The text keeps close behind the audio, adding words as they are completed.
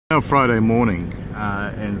Now Friday morning,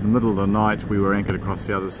 and in the middle of the night we were anchored across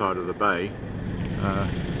the other side of the bay,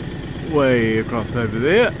 way across over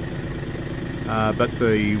there, but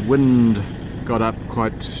the wind got up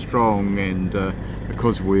quite strong, and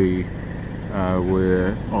because we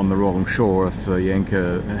were on the wrong shore, if the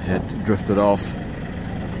anchor had drifted off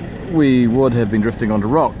we would have been drifting onto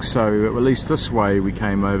rocks. So at least this way we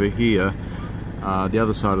came over here, the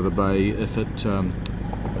other side of the bay. If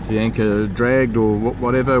the anchor dragged or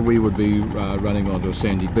whatever, we would be running onto a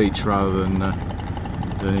sandy beach rather than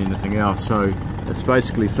anything else. So it's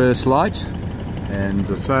basically first light, and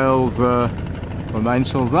the sails, the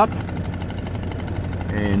mainsail's up,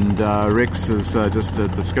 and Rex is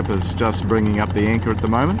the skipper's just bringing up the anchor at the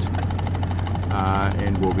moment,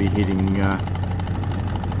 and we'll be heading,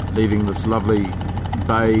 leaving this lovely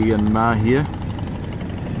bay in Mahia,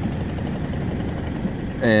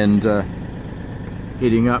 and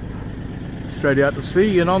heading up straight out to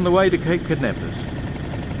sea and on the way to Cape Kidnappers.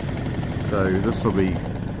 So this will be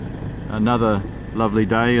another lovely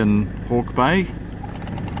day in Hawke Bay,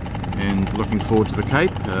 and looking forward to the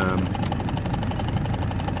Cape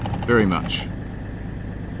very much.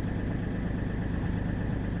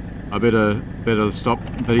 I better stop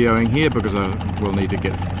videoing here because I will need to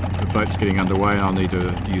get the boat's getting underway, and I'll need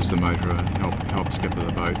to use the motor to help skipper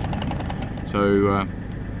the boat. So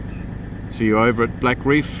see you over at Black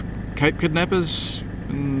Reef, Cape Kidnappers,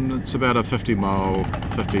 and it's about a 50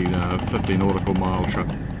 nautical mile trip.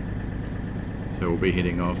 So we'll be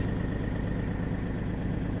heading off.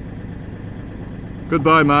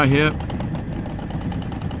 Goodbye, Mahia.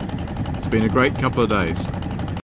 It's been a great couple of days.